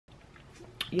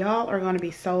Y'all are gonna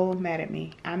be so mad at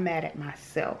me. I'm mad at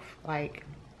myself. Like,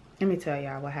 let me tell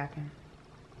y'all what happened.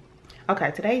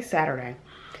 Okay, today's Saturday,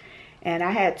 and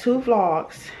I had 2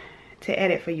 vlogs to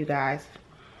edit for you guys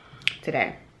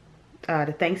today.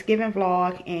 The Thanksgiving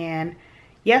vlog and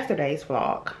yesterday's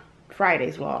vlog,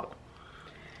 Friday's vlog.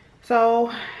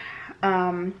 So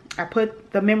I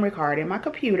put the memory card in my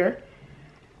computer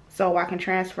so I can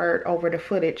transfer over the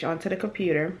footage onto the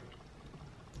computer.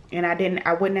 And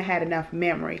I wouldn't have had enough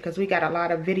memory because we got a lot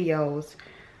of videos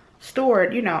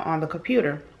stored, you know, on the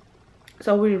computer.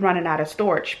 So we were running out of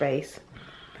storage space.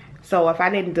 So if I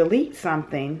didn't delete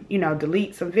something, you know,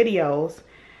 delete some videos,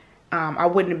 I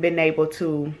wouldn't have been able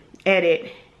to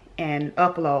edit and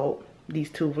upload these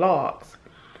 2 vlogs.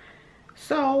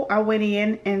 So I went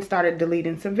in and started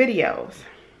deleting some videos.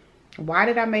 Why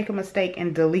did I make a mistake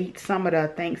and delete some of the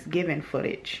Thanksgiving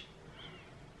footage?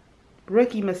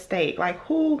 Rookie mistake. Like,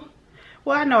 who?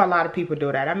 Well, I know a lot of people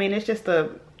do that. I mean, it's just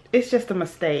a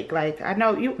mistake. Like, I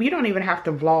know you don't even have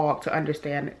to vlog to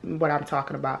understand what I'm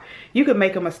talking about. You could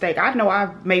make a mistake. I know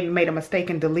I've maybe made a mistake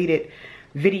and deleted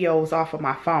videos off of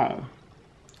my phone.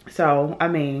 So, I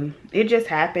mean, it just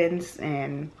happens.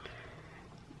 And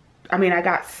I mean, I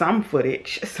got some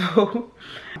footage, so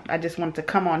I just wanted to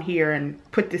come on here and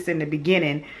put this in the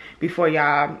beginning before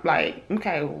y'all like,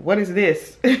 okay, what is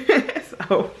this?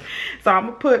 so I'm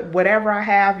gonna put whatever I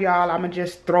have, y'all. I'm gonna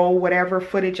just throw whatever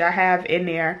footage I have in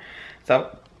there.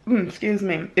 So, excuse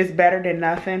me, it's better than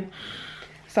nothing.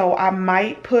 So I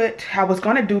was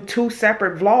gonna do 2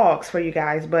 separate vlogs for you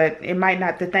guys, but it might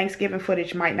not, the Thanksgiving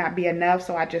footage might not be enough,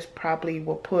 so I just probably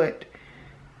will put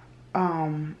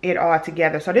it all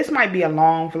together. So this might be a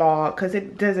long vlog because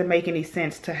it doesn't make any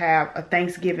sense to have the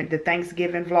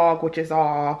Thanksgiving vlog, which is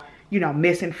all, you know,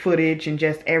 missing footage and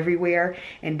just everywhere,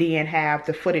 and then have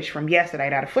the footage from yesterday.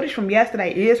 Now the footage from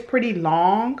yesterday is pretty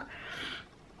long.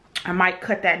 I might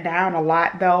cut that down a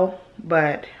lot though,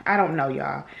 but I don't know,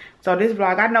 y'all. So this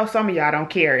vlog, I know some of y'all don't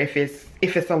care if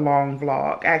it's a long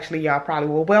vlog. Actually, y'all probably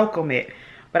will welcome it.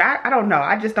 But I don't know.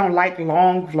 I just don't like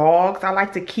long vlogs. I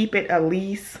like to keep it at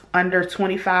least under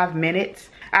 25 minutes.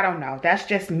 I don't know. That's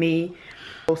just me.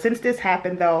 So since this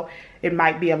happened though, it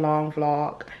might be a long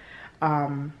vlog.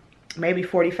 Maybe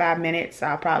 45 minutes.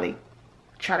 I'll probably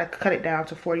try to cut it down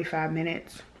to 45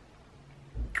 minutes.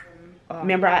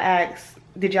 Remember I asked,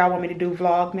 did y'all want me to do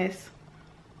Vlogmas?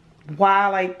 Why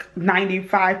like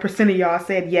 95% of y'all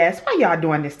said yes. Why y'all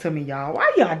doing this to me, y'all?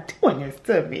 Why y'all doing this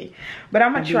to me? But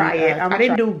I'm gonna try it. I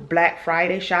didn't do Black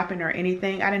Friday shopping or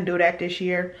anything. I didn't do that this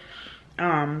year.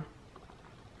 I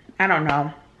don't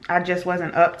know. I just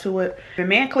wasn't up to it. But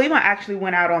me and Cleveland actually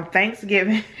went out on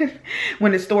Thanksgiving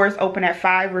when the stores opened at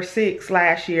 5 or 6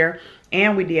 last year,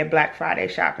 and we did Black Friday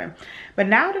shopping. But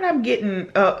now that I'm getting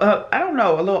I don't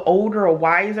know, a little older or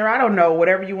wiser, I don't know,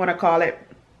 whatever you want to call it,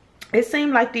 it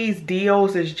seemed like these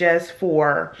deals is just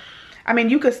for, I mean,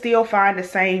 you could still find the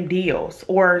same deals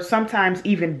or sometimes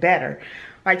even better.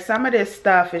 Like some of this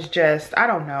stuff is just, I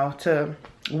don't know, to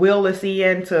will us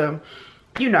in, to,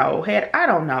 you know, I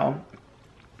don't know.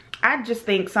 I just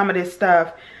think some of this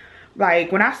stuff,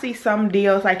 like when I see some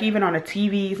deals, like even on the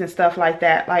TVs and stuff like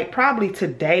that, like probably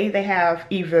today they have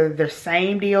either the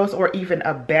same deals or even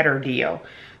a better deal.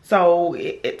 So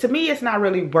to me, it's not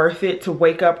really worth it to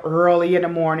wake up early in the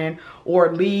morning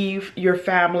or leave your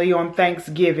family on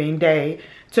Thanksgiving Day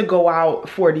to go out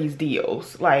for these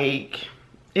deals. Like,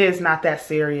 it's not that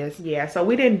serious. Yeah, so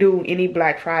we didn't do any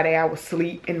Black Friday. I was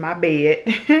asleep in my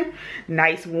bed.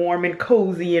 Nice, warm, and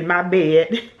cozy in my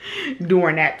bed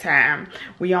during that time.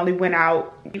 We only went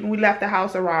out, we left the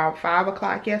house around 5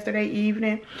 o'clock yesterday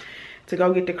evening to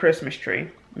go get the Christmas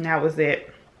tree. And that was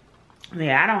it.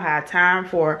 Yeah, I don't have time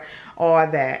for all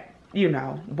that, you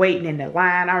know, waiting in the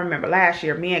line. I remember last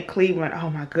year, me and Cleveland, oh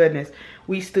my goodness,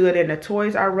 we stood in the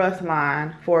Toys R Us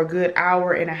line for a good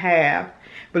hour and a half.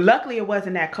 But luckily it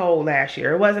wasn't that cold last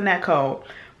year. It wasn't that cold,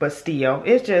 but still,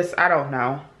 it's just, I don't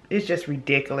know. It's just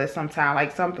ridiculous sometimes.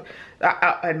 Like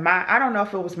I don't know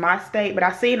if it was my state, but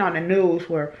I seen on the news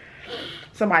where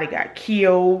somebody got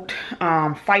killed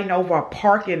fighting over a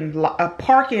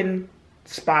parking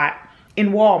spot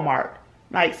in Walmart.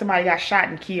 Like somebody got shot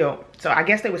and killed. So I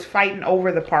guess they was fighting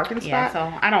over the parking spot. Yeah,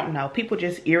 so I don't know. People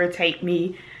just irritate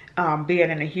me being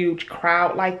in a huge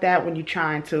crowd like that when you're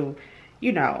trying to,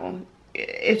 you know,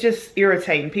 it's just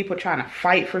irritating. People trying to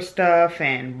fight for stuff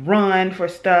and run for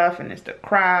stuff, and it's the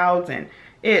crowds, and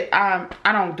I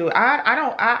don't do it.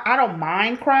 I don't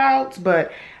mind crowds,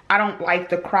 but I don't like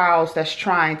the crowds that's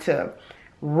trying to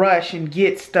rush and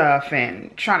get stuff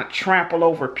and trying to trample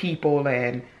over people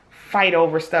and fight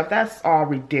over stuff. That's all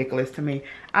ridiculous to me.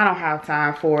 I don't have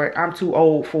time for it. I'm too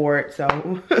old for it. So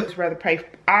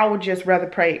I would just rather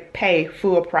pay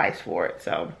full price for it.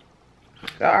 So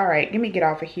all right, let me get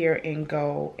off of here and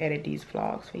go edit these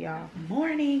vlogs for y'all.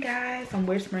 Morning, guys. I'm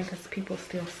whispering because people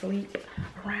still sleep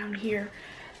around here.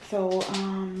 So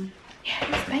yeah,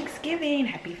 it's Thanksgiving.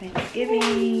 Happy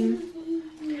Thanksgiving.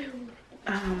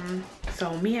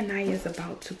 So me and Naya's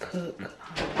about to cook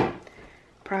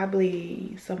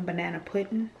probably some banana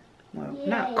pudding. Well,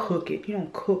 not cook it. You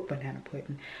don't cook banana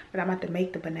pudding. But I'm about to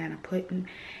make the banana pudding.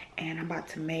 And I'm about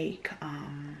to make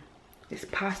this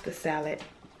pasta salad.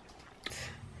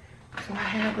 So I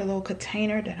have a little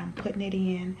container that I'm putting it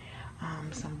in.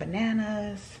 Some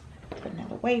bananas,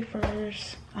 vanilla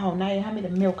wafers. Oh, Naya, hand me the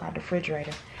milk out of the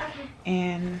refrigerator. Okay.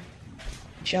 And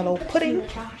Jell-O pudding.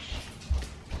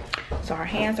 So our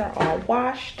hands are all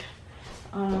washed.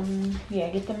 Yeah,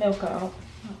 get the milk out.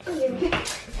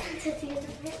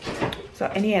 So,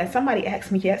 and yeah, somebody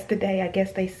asked me yesterday, I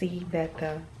guess they see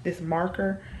that this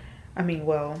marker,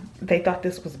 well, they thought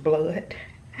this was blood.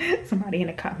 Somebody in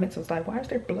the comments was like, why is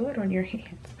there blood on your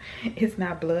hands? It's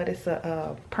not blood, it's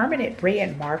a permanent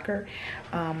red marker.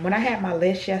 When I had my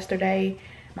list yesterday,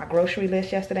 my grocery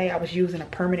list yesterday, I was using a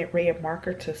permanent red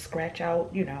marker to scratch out,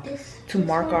 you know, to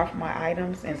mark off my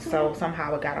items. And so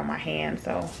somehow it got on my hand.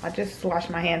 So I just washed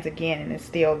my hands again and it's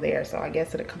still there. So I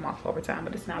guess it'll come off over time,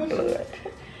 but it's not blood.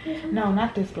 No,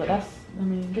 not this blood. That's,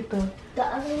 get the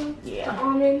other one? Yeah. The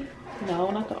almond? No,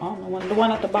 not the almond one. The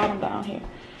one at the bottom down here.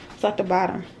 It's at the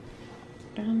bottom.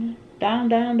 Down, down,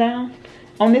 down, down.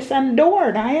 On this side of the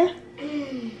door, Naya.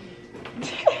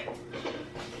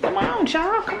 Come on,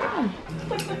 child. Come on.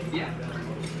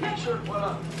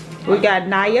 We got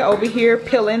Naya over here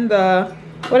peeling the,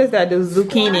 what is that, the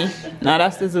zucchini? No,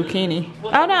 that's the zucchini.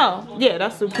 Oh no, yeah,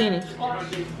 that's zucchini.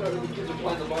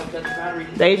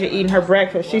 Deja eating her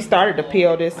breakfast. She started to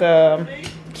peel this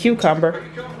cucumber.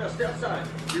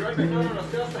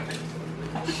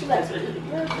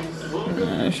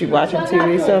 She watching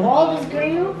TV, so. All this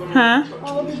gringo? Huh?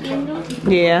 All this gringo?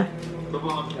 Yeah.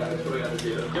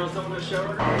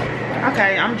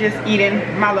 Okay, I'm just eating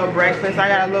my little breakfast. I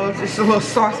got just a little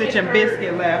sausage and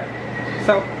biscuit left.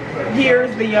 So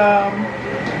here's the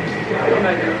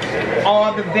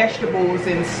all the vegetables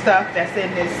and stuff that's in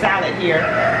this salad here.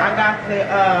 I got the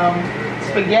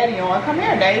spaghetti on. Come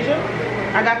here, Deja.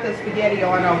 I got the spaghetti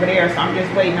on over there, so I'm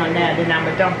just waiting on that. Then I'm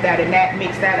gonna dump that in that,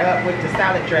 mix that up with the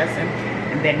salad dressing,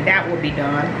 and then that will be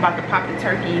done. I'm about to pop the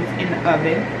turkeys in the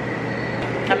oven.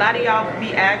 A lot of y'all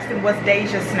be asking what's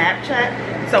Deja's Snapchat.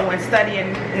 So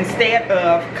instead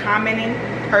of commenting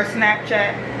her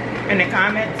Snapchat in the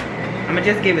comments, I'm gonna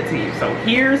just give it to you. So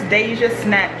here's Deja's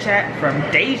Snapchat from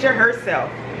Deja herself.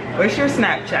 What's your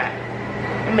Snapchat?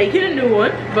 I'm making a new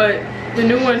one, but the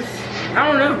new one's, I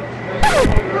don't know.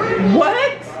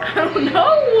 What? I don't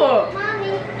know.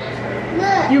 Mommy,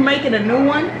 look. You making a new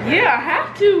one? Yeah, I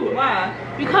have to. Why?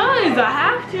 Because I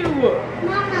have to.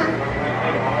 Mama.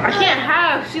 I can't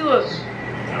have, see look,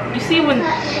 you see when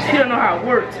you don't know how it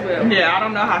works, well. Yeah, I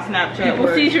don't know how Snapchat people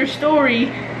works. sees your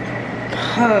story,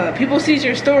 people sees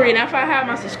your story, and if I have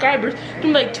my subscribers,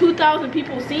 there's like 2,000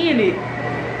 people seeing it.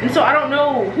 And so I don't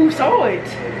know who saw it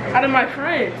out of my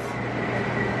friends.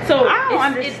 So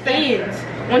it ends.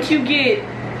 Once you get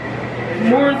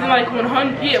more than like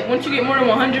 100, yeah, once you get more than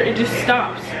 100, it just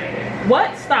stops.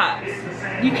 What stops?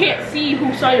 You can't see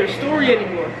who saw your story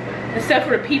anymore, except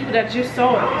for the people that just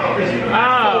saw it.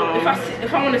 Oh. So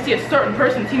if I want to see a certain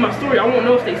person see my story, I won't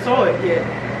know if they saw it yet.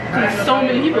 Because there's so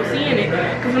many people seeing it.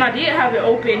 Because when I did have it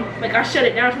open, like I shut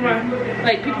it down for my,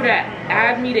 like people that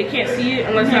add me, they can't see it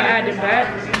unless I add them back.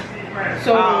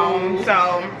 So,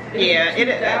 yeah,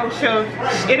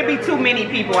 it'll be too many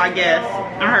people, I guess,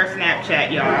 on her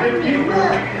Snapchat, y'all.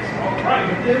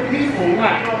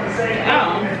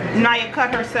 Naya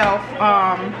cut herself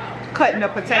cutting the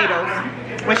potatoes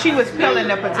when she was peeling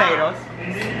the potatoes.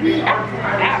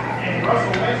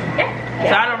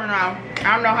 So I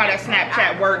don't know how that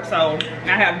Snapchat works, so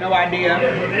I have no idea.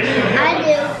 I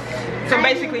do. So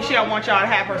basically she don't want y'all to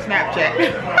have her Snapchat.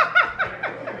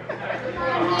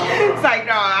 It's like,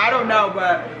 no, I don't know,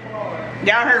 but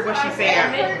y'all heard what she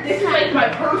said. This is like my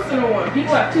personal one.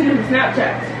 People have 2 different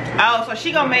Snapchats. Oh, so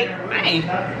she gonna make, dang.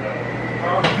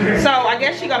 So I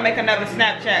guess she gonna make another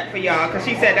Snapchat for y'all, because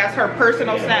she said that's her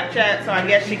personal Snapchat, so I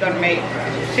guess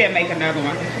she'll make another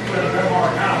one.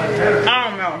 I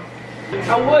don't know.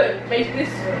 I would make this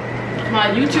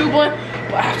my YouTube one,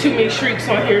 but I have too many shrieks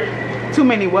on here. Too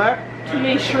many what? Too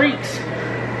many shrieks.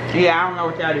 Yeah, I don't know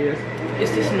what that is.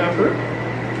 It's this number.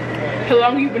 How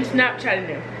long you been Snapchatting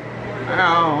them?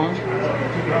 Oh.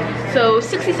 So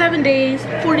 67 days,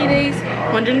 40 days,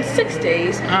 106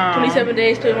 days, 27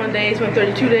 days, 21 days,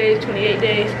 132 days, 28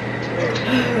 days.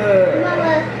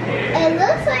 Mama, it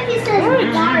looks like it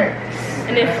says dark.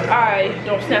 And if I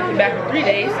don't snap it back in 3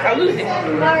 days, I lose it.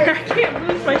 I can't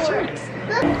lose my shirts.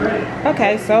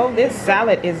 Okay, so this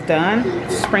salad is done.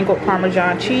 Sprinkled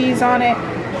Parmesan cheese on it.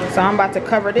 So I'm about to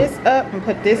cover this up and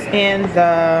put this in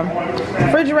the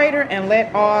refrigerator and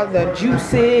let all the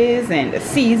juices and the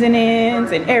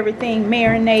seasonings and everything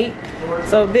marinate.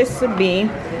 So this would be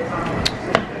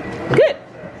good.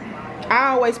 I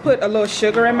always put a little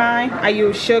sugar in mine. I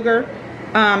use sugar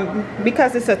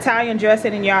because it's Italian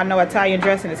dressing, and y'all know Italian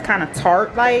dressing is kind of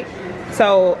tart like.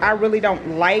 So I really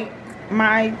don't like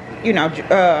my, you know,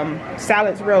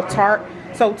 salads real tart.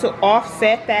 So to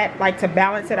offset that, like to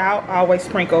balance it out, I always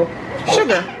sprinkle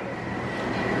sugar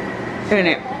in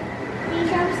it.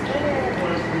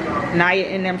 Naya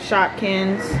in them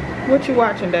Shopkins. What you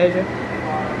watching, Deja?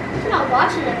 I'm not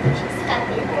watching it, but she's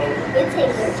Skyping. It's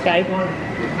here. Skyping.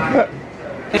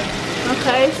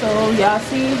 Okay, so y'all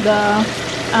see the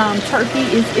turkey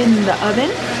is in the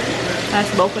oven. That's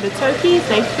both of the turkeys.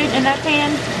 They fit in that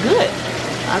pan good.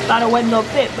 I thought it wasn't gonna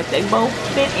fit, but they both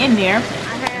fit in there.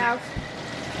 I have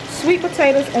sweet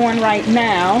potatoes on right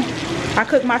now. I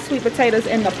cook my sweet potatoes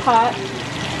in the pot.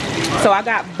 So I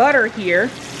got butter here.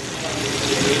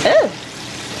 Ew,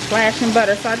 splashing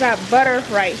butter. So I got butter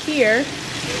right here.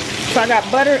 So I got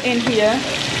butter in here.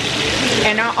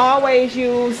 And I always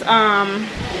use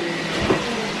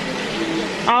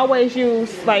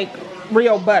like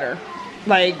real butter.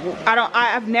 Like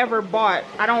I've never bought,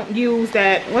 I don't use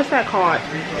that, what's that called,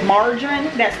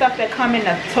 margarine, that stuff that come in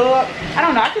the tub. I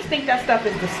don't know, I just think that stuff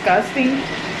is disgusting.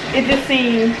 It just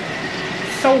seems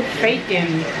so fake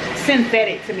and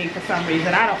synthetic to me for some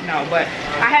reason. I don't know, but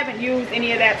I haven't used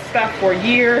any of that stuff for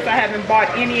years. I haven't bought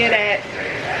any of that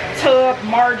tub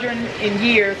margarine in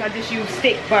years. I just use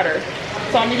stick butter.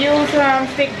 So I'm gonna use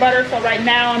stick butter. So right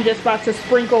now I'm just about to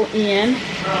sprinkle in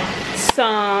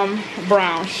some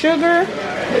brown sugar.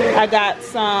 I got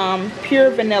some pure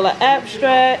vanilla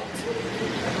extract.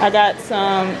 I got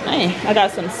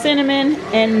some cinnamon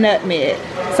and nutmeg.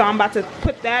 So I'm about to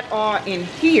put that all in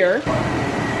here.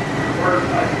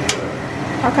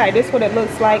 Okay, this is what it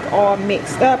looks like all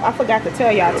mixed up. I forgot to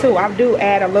tell y'all too, I do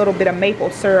add a little bit of maple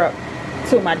syrup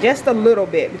to my, just a little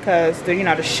bit, because the, you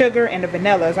know, the sugar and the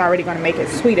vanilla is already going to make it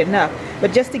sweet enough.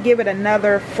 But just to give it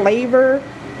another flavor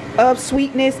of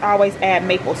sweetness, I always add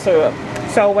maple syrup.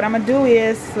 So what I'm gonna do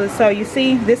is, so you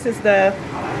see, this is the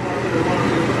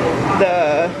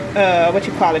what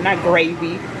you call it, not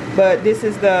gravy, but this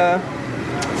is the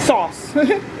sauce.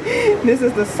 This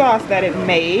is the sauce that it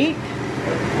made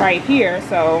right here.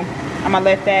 So I'm gonna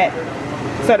let that,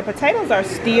 so the potatoes are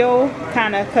still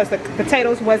kind of, because the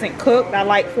potatoes wasn't cooked, I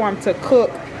like for them to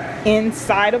cook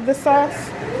inside of the sauce.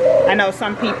 I know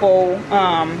some people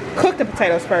cook the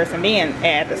potatoes first and then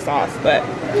add the sauce, but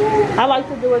I like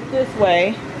to do it this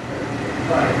way.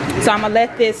 So I'm gonna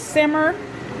let this simmer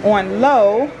on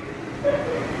low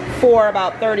for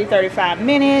about 30-35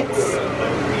 minutes.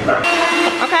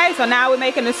 Okay, so now we're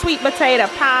making the sweet potato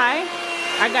pie.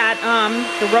 I got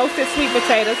the roasted sweet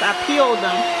potatoes. I peeled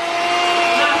them.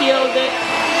 Peeled it,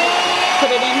 put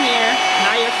it in here.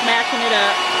 Now you're smashing it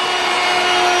up.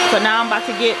 So now I'm about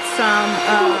to get some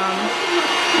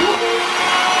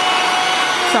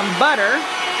butter.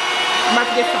 I'm about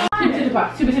to get some.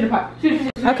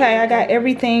 Okay, I got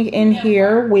everything in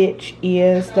here, which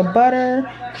is the butter,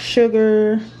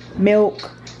 sugar, milk,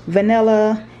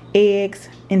 vanilla, eggs,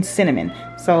 and cinnamon.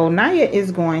 So Naya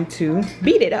is going to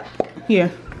beat it up. Here,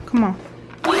 come on.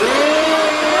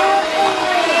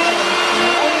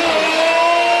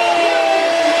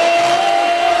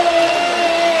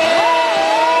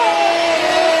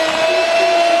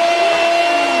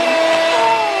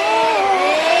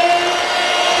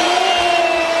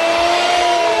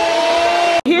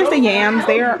 Yams,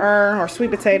 they are, or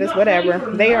sweet potatoes, whatever,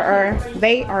 they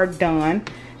are done.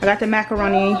 I got the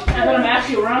macaroni,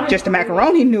 just the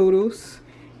macaroni noodles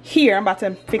here. I'm about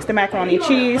to fix the macaroni and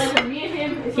cheese.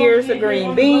 Here's the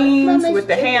green beans with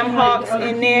the ham hocks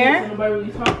in there.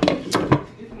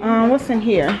 What's in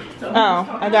here?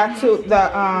 Oh, I got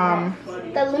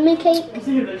the lemon cake,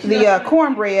 the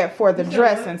cornbread for the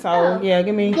dressing. So yeah,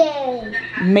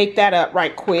 make that up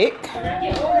right quick.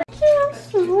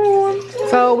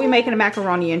 So we making a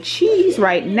macaroni and cheese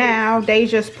right now.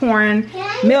 Deja's pouring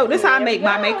milk. This is how I make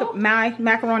my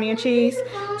macaroni and cheese.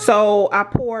 So I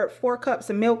poured 4 cups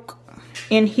of milk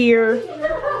in here.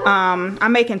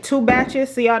 I'm making 2 batches.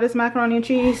 See all this macaroni and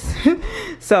cheese?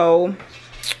 So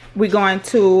we're going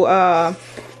to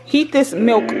heat this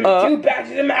milk up. 2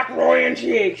 batches of macaroni and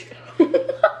cheese.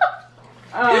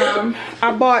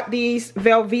 I bought these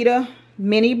Velveeta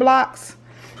mini blocks.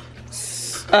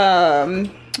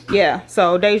 Yeah,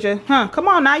 so Deja, come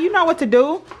on now, you know what to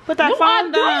do. Put that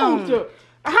phone down.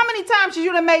 How many times should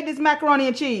you have made this macaroni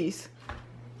and cheese?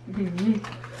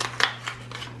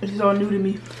 This is all new to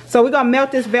me. So we're gonna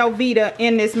melt this Velveeta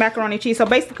in this macaroni and cheese. So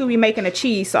basically we're making a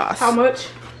cheese sauce. How much?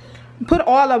 Put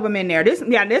all of them in there. This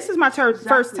is my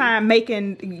first time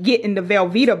getting the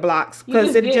Velveeta blocks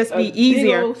because it'd just be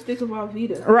easier. Big old stick of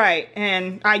Velveeta. Right,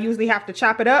 and I usually have to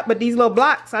chop it up, but these little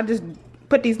blocks, I just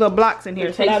put these little blocks in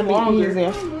here, so that'll be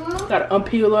easier. Gotta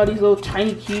unpeel all these little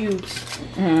tiny cubes.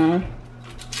 Oh,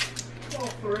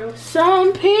 for real.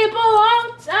 Some people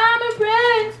want time and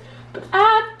rest, but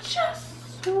I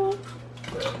just want.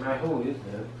 Who is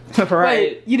that? right.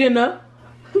 Wait, you didn't know?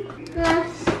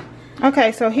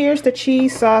 Okay, so here's the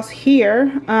cheese sauce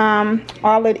here.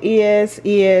 All it is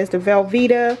the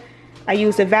Velveeta. I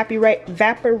used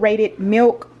evaporated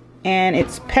milk, and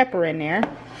it's pepper in there.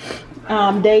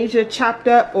 Deja chopped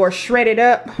up or shredded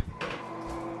up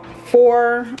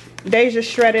 4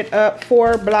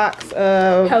 blocks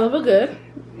of. Hell of a good.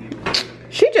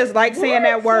 She just likes saying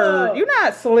that word. You're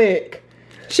not slick.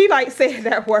 She likes saying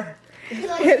that word.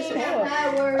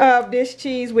 Of this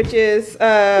cheese, which is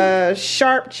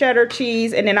sharp cheddar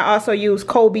cheese, and then I also use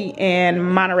Kobe and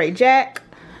Monterey Jack.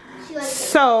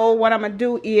 So what I'm gonna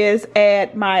do is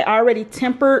add my already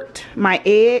tempered my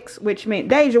eggs, which means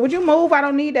Deja, would you move? I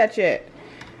don't need that yet.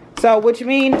 So which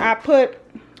means I put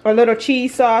a little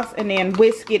cheese sauce and then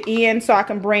whisk it in so I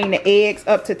can bring the eggs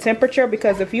up to temperature,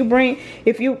 because if you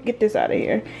get this out of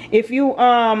here, if you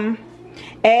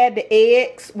add the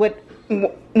eggs when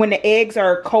the eggs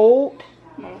are cold,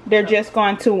 they're just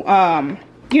going to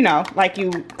you know, like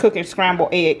you cooking scrambled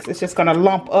eggs, it's just gonna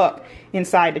lump up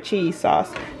inside the cheese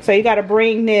sauce. So you got to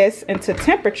bring this into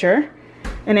temperature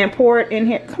and then pour it in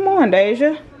here. Come on,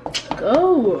 Deja,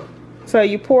 go. So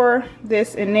you pour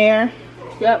this in there.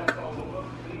 Yep.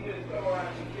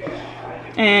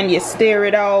 And you stir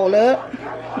it all up.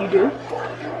 You do.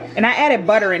 And I added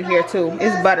butter in here too.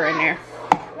 It's butter in there.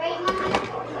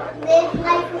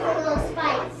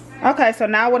 Okay, so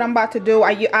now what I'm about to do,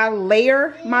 I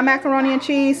layer my macaroni and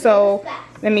cheese. So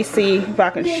let me see if I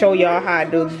can show y'all how I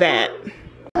do that.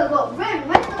 Don't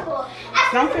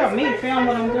film me, film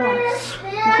what I'm doing.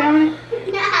 You filming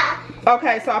it?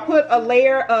 Okay, so I put a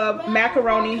layer of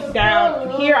macaroni down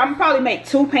here. I'm probably make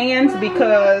 2 pans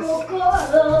because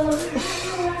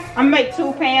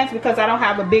I don't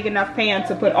have a big enough pan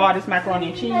to put all this macaroni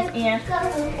and cheese in.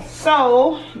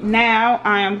 So now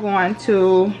I am going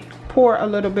to pour a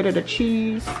little bit of the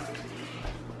cheese.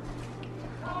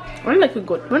 Run like a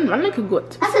goat. I'm about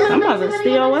to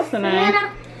steal, what's the name?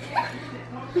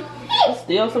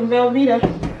 Steal some Velveeta.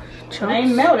 I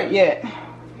ain't melted yet.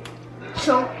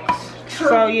 So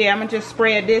yeah, I'm gonna just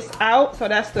spread this out. So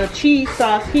that's the cheese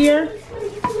sauce here.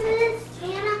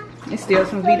 It's still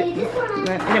some Vita.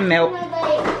 It'll melt.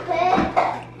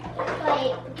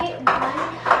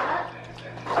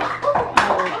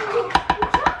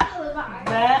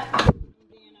 That.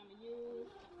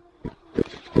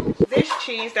 This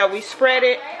cheese that we spread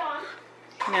it,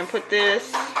 and then put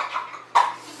this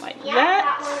like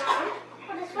that.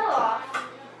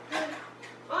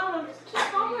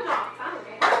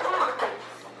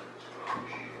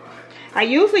 I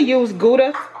usually use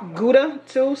Gouda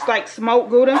too, it's like smoked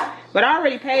Gouda, but I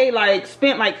already paid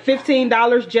spent like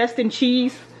 $15 just in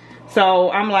cheese. So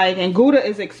I'm like, and Gouda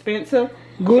is expensive.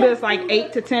 Gouda is like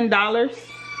 $8 to $10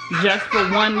 just for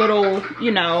one little,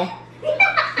 you know.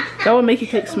 That would make it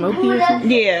taste smoky or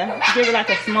something? Yeah, give it like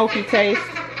a smoky taste.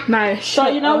 Nice. So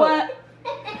you know what?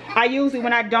 I usually,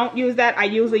 when I don't use that, I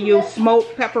usually use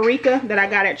smoked paprika that I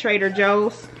got at Trader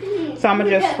Joe's. So I'm gonna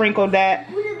just sprinkle that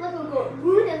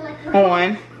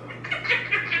on.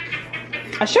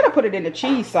 I should have put it in the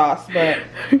cheese sauce, but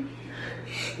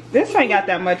this ain't got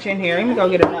that much in here. Let me go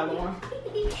get another one.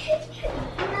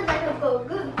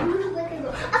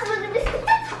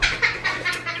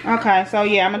 Okay, so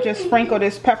yeah, I'm gonna just sprinkle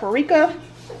this paprika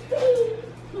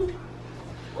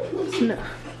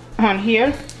on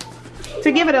here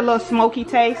to give it a little smoky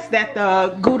taste that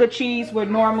the Gouda cheese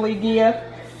would normally give.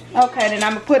 Okay, then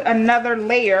I'm gonna put another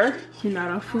layer. You're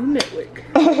not on Food Network.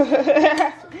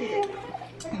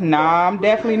 Nah, I'm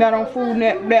definitely not on Food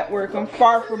Network. I'm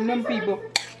far from them people.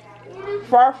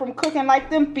 Far from cooking like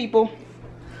them people.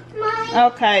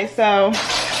 Okay, so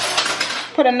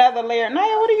put another layer.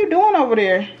 Naya, what are you doing over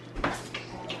there?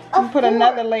 Put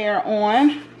another layer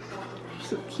on.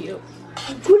 So cute.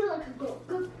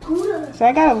 So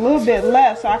I got a little bit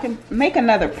left, so I can make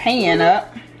another pan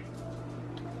up.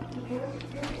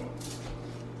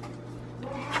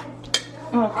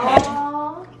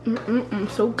 Okay.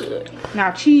 So good.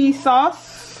 Now cheese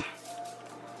sauce.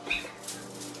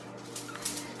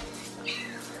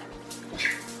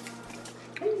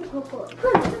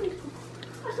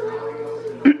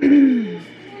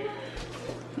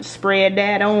 Spread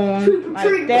that on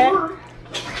like that.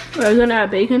 Are you gonna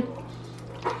have bacon?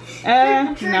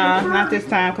 Nah, not this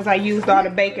time because I used all the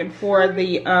bacon for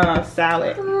the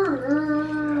salad.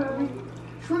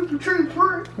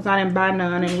 Because I didn't buy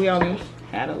none and we only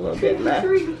had a little bit left.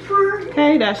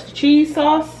 Okay, that's the cheese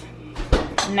sauce.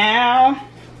 Now,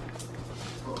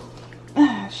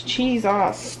 this cheese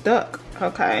all stuck.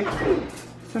 Okay,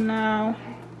 so now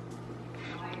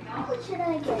What should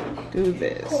I get? do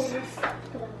this.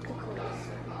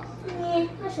 Yeah,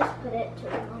 let's just put it to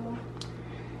normal.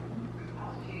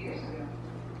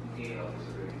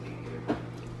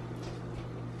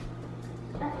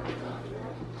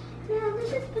 Yeah,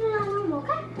 let's just put it on normal,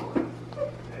 okay?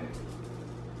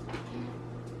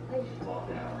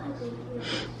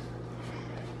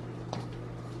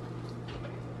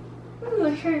 I'm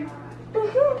not sure.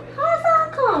 How's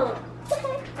that come?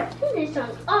 Okay, finish on.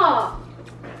 Oh,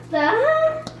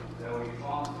 that.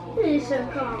 Finish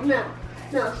on come. No.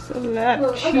 No. It's a lot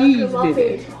of I cheese, got the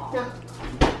baby. No.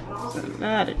 It's a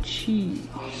lot of cheese.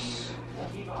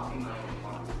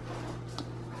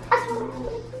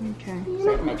 Okay,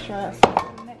 so make sure I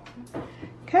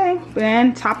okay,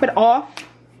 then top it off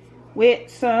with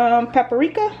some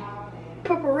paprika.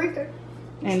 Paprika.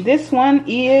 And this one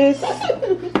is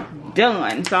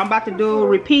done. So I'm about to do a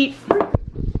repeat.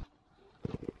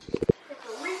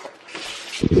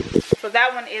 So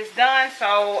that one is done.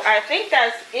 So I think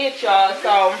that's it, y'all.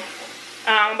 So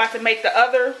I'm about to make the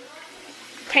other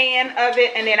pan of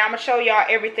it, and then I'm gonna show y'all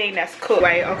everything that's cooked.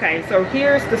 Okay, so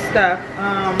here's the stuff.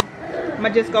 I'm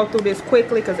gonna just go through this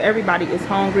quickly because everybody is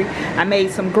hungry. I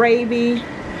made some gravy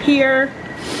here.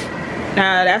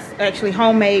 That's actually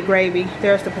homemade gravy.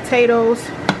 There's the potatoes,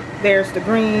 there's the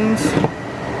greens,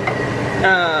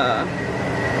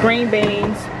 green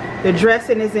beans, the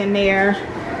dressing is in there.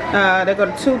 There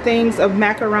go 2 things of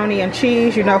macaroni and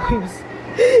cheese. You know, he was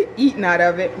eating out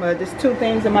of it, but there's 2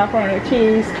 things of macaroni and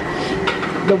cheese.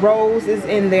 The rolls is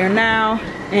in there now,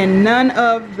 and none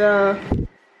of the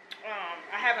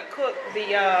I haven't cooked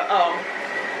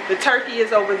the turkey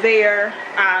is over there.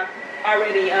 I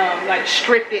already like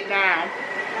stripped it down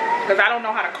because I don't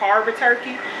know how to carve a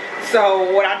turkey.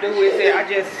 So what I do is I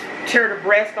just tear the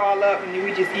breast all up and then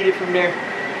we just eat it from there.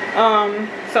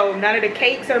 So none of the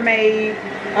cakes are made.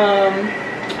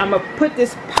 I'm gonna put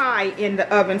this pie in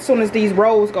the oven as soon as these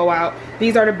rolls go out.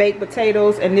 These are the baked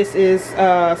potatoes, and this is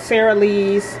Sara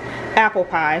Lee's apple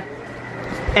pie.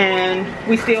 And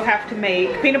we still have to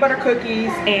make peanut butter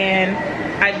cookies, and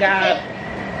I got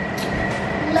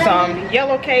some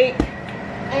yellow cake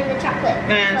And the chocolate.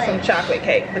 and some chocolate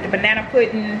cake. But the banana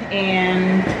pudding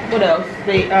and what else?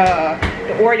 The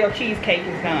Oreo cheesecake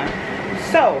is done.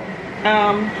 So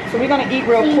we're gonna eat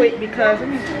real quick because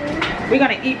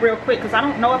I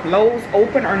don't know if Lowe's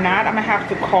open or not. I'm gonna have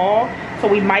to call. So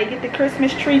we might get the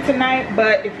Christmas tree tonight,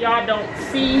 but if y'all don't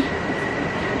see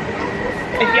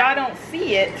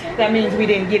it, that means we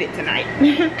didn't get it tonight.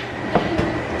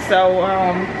 So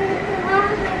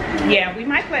yeah, we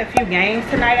might play a few games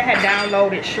tonight. I had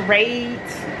downloaded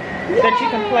charades that you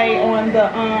can play on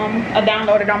the I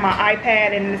downloaded on my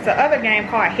iPad, and it's another game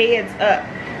called Heads Up.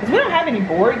 Because we don't have any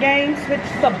board games, which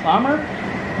is a bummer.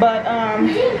 But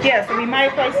yeah, so we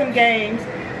might play some games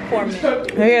for me.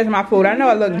 Here's my food. I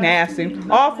know it look nasty.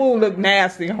 All food look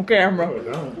nasty on camera.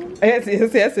 Yes,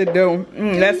 it do.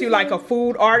 Unless you like a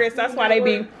food artist, that's why they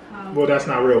be. Well, that's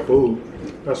not real food.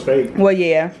 That's fake. Well,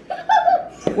 yeah.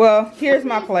 Well, here's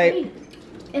my plate.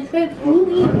 It's fake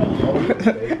food.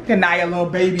 Kanaya little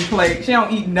baby plate. She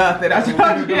don't eat nothing. That's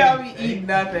why she don't be eating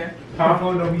nothing.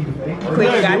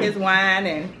 Cleo got his wine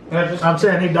and. I'm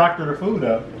saying they doctor the food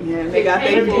up. Yeah, they got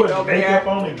their They food put over makeup there.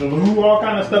 on it, glue, all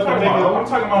kind of stuff. I'm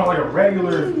talking about like a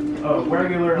regular. No,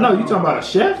 you talking about a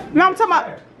chef? No, I'm talking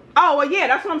about. Oh, well, yeah,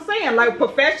 that's what I'm saying. Like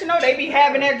professional, they be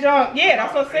having that junk. Yeah,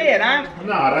 that's what I said.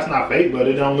 No, that's not fake, but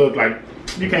it don't look like.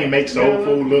 You can't make soul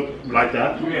food look like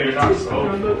that. Yeah, it's not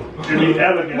so. You need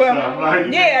elegant stuff.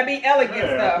 Like, yeah, it be elegant Yeah,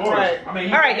 of stuff. course. Right. I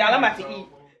mean, All right, y'all, I'm about to eat.